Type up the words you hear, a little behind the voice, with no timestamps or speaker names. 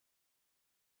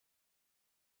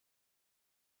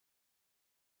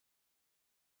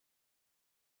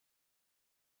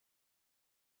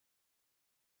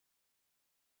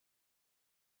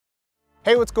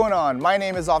Hey, what's going on? My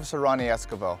name is Officer Ronie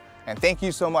Esquivel, and thank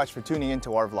you so much for tuning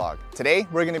into our vlog. Today,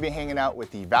 we're gonna be hanging out with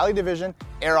the Valley Division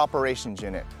Air Operations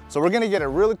Unit. So we're gonna get a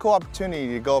really cool opportunity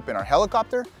to go up in our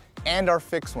helicopter and our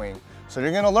fixed wing. So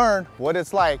you're gonna learn what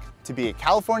it's like to be a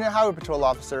California Highway Patrol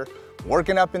officer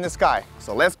working up in the sky.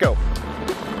 So let's go.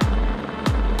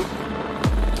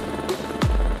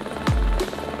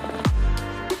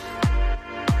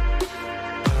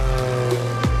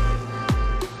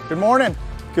 Good morning.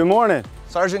 Good morning.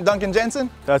 Sergeant Duncan Jensen?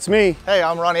 That's me. Hey,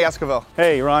 I'm Ronie Esquivel.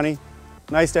 Hey, Ronnie.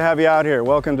 Nice to have you out here.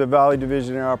 Welcome to Valley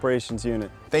Division Air Operations Unit.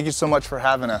 Thank you so much for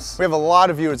having us. We have a lot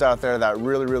of viewers out there that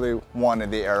really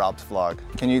wanted the Air Ops vlog.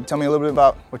 Can you tell me a little bit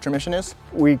about what your mission is?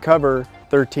 We cover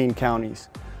 13 counties.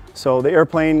 So the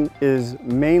airplane is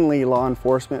mainly law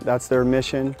enforcement. That's their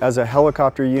mission. As a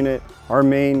helicopter unit, our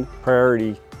main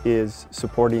priority is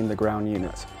supporting the ground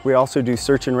units. We also do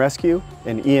search and rescue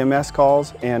and EMS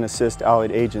calls and assist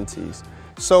allied agencies.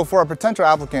 So for our potential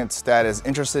applicants that is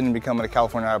interested in becoming a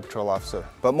California Highway Patrol officer,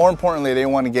 but more importantly, they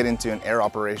want to get into an air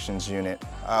operations unit,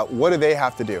 what do they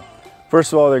have to do?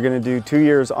 First of all, they're going to do 2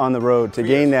 years on the road to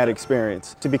gain that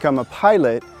experience. To become a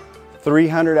pilot,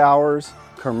 300 hours,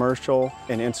 commercial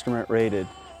and instrument rated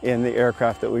in the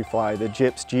aircraft that we fly, the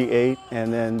JIPS G8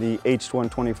 and then the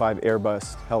H-125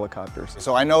 Airbus helicopters.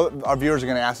 So I know our viewers are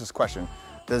going to ask this question.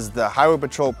 Does the Highway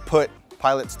Patrol put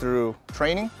pilots through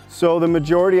training? So the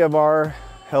majority of our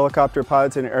helicopter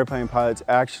pilots and airplane pilots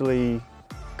actually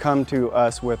come to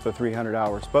us with the 300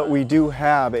 hours, but we do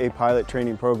have a pilot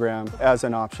training program as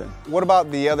an option. What about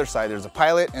the other side? There's a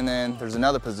pilot and then there's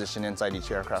another position inside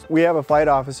each aircraft. We have a flight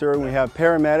officer and we have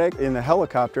paramedic in the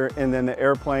helicopter, and then the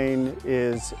airplane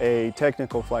is a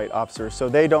technical flight officer, so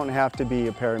they don't have to be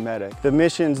a paramedic. The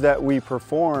missions that we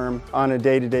perform on a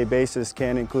day-to-day basis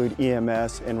can include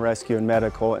EMS and rescue and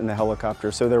medical in the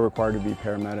helicopter, so they're required to be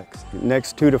paramedics.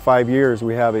 Next 2 to 5 years,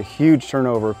 we have a huge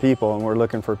turnover of people and we're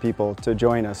looking for people to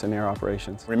join us in air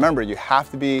operations. Remember, you have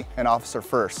to be an officer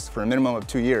first for a minimum of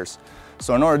 2 years.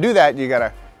 So in order to do that, you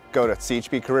gotta go to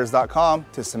chpcareers.com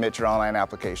to submit your online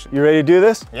application. You ready to do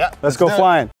this? Yeah. Let's go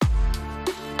flying.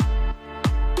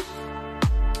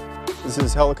 This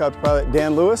is helicopter pilot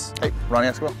Dan Lewis. Hey, Ronie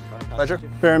Esquivel. Pleasure.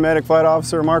 Paramedic flight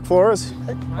officer Mark Flores.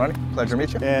 Hey, Ronie. Pleasure to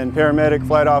meet you. And paramedic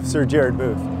flight officer Jared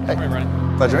Booth. Hey,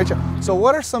 Ronie. Pleasure to meet you. So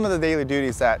what are some of the daily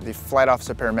duties that the flight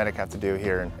officer paramedic have to do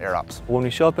here in Air Ops? When we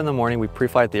show up in the morning, we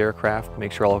pre-flight the aircraft,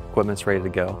 make sure all equipment's ready to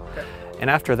go. Okay. And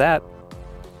after that,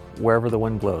 wherever the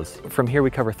wind blows. From here,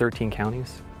 we cover 13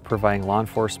 counties, providing law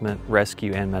enforcement,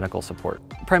 rescue, and medical support.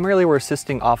 Primarily, we're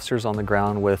assisting officers on the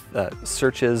ground with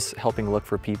searches, helping look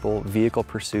for people, vehicle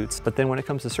pursuits. But then when it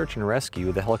comes to search and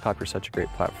rescue, the helicopter is such a great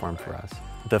platform for us.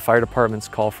 The fire departments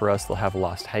call for us, they'll have a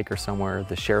lost hiker somewhere.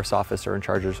 The sheriff's office are in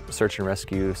charge of search and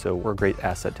rescue, so we're a great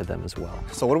asset to them as well.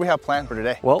 So what do we have planned for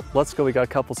today? Well, let's go. We got a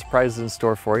couple surprises in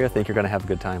store for you. I think you're gonna have a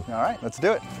good time. All right, let's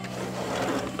do it.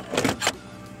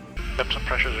 Yep, some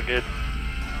pressures are good.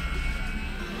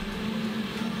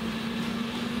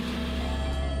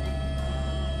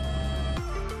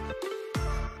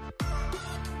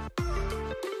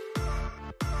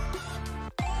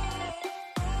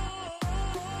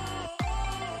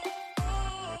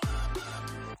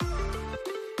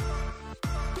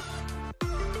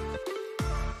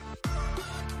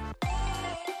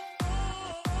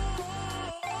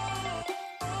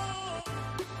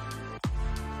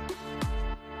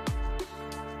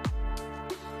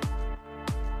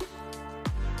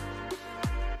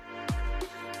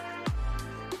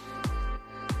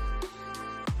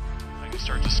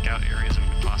 Start to scout areas and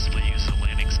we could possibly use the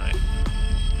landing site.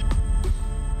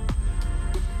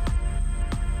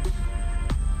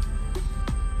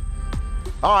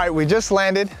 All right, we just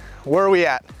landed. Where are we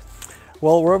at?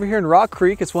 Well, we're over here in Rock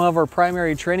Creek. It's one of our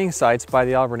primary training sites by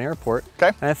the Auburn Airport.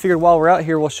 Okay. And I figured while we're out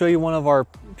here, we'll show you one of our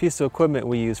pieces of equipment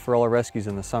we use for all our rescues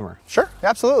in the summer. Sure,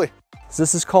 absolutely. So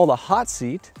this is called a hot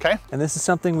seat. Okay. And this is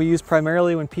something we use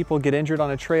primarily when people get injured on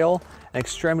a trail, an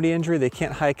extremity injury, they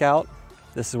can't hike out.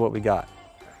 This is what we got.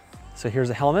 So here's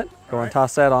a helmet. Go and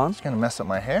toss that on. It's gonna mess up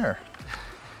my hair.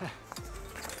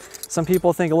 Some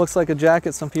people think it looks like a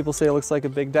jacket. Some people say it looks like a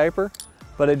big diaper,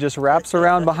 but it just wraps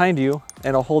around behind you and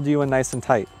it'll hold you in nice and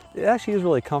tight. It actually is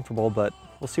really comfortable, but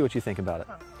we'll see what you think about it.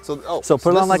 So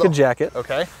put it on like a jacket.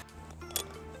 Okay.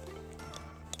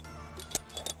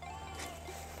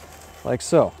 Like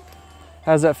so.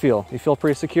 How does that feel? You feel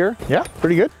pretty secure? Yeah,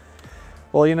 pretty good.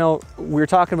 Well, you know, we were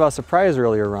talking about surprise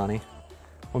earlier, Ronnie.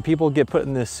 When people get put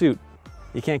in this suit,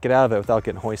 you can't get out of it without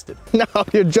getting hoisted. No,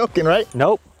 you're joking, right?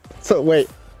 Nope. So wait,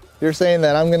 you're saying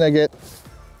that I'm gonna get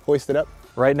hoisted up?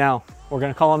 Right now. We're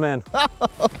gonna call them in.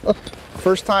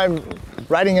 First time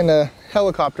riding in a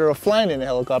helicopter, or flying in a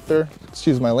helicopter,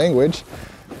 excuse my language,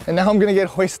 and now I'm gonna get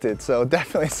hoisted. So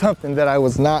definitely something that I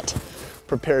was not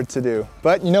prepared to do.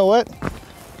 But you know what?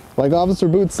 Like Officer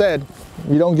Booth said,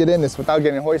 you don't get in this without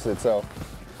getting hoisted. So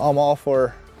I'm all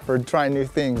for trying new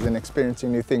things and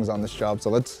experiencing new things on this job. So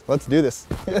let's do this.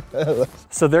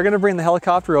 So they're gonna bring the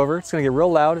helicopter over. It's gonna get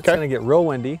real loud. It's gonna get real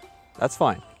windy. That's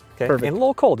fine. Okay. Perfect. And a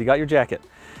little cold. You got your jacket.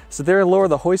 So they're gonna lower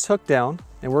the hoist hook down,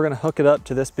 and we're gonna hook it up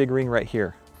to this big ring right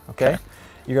here. Okay.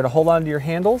 You're gonna hold on to your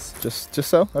handles. Just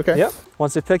so. Okay. Yep.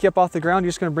 Once they pick you up off the ground, you're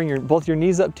just gonna bring both your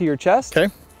knees up to your chest.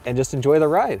 Okay. And just enjoy the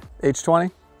ride.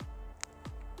 H20.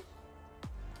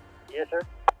 Yes, sir.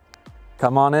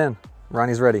 Come on in.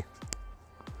 Ronnie's ready.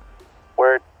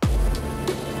 Word.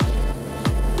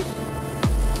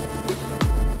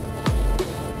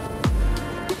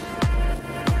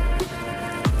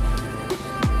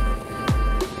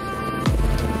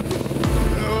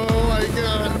 Oh my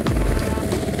God.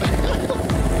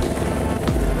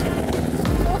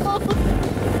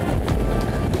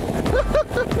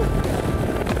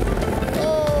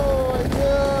 Oh my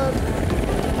God.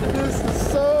 This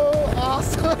is so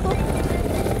awesome.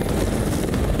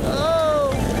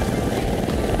 Oh.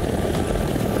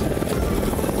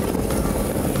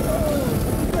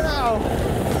 Oh, wow.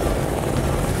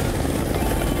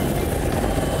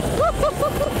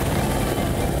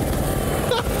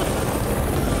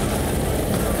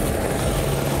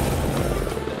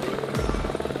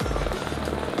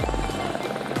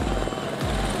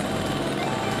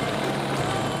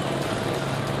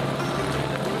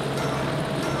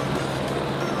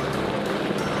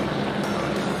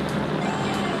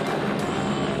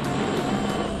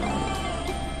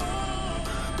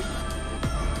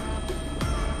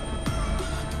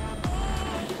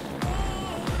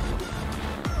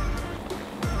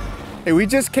 Hey, we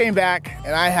just came back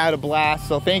and I had a blast,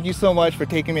 so thank you so much for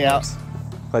taking me out.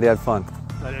 Glad you had fun.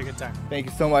 I had a good time. Thank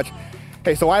you so much.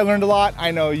 Hey, so I learned a lot.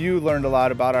 I know you learned a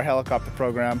lot about our helicopter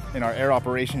program in our air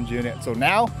operations unit. So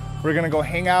now we're gonna go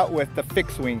hang out with the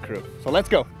fixed wing crew. So let's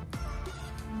go.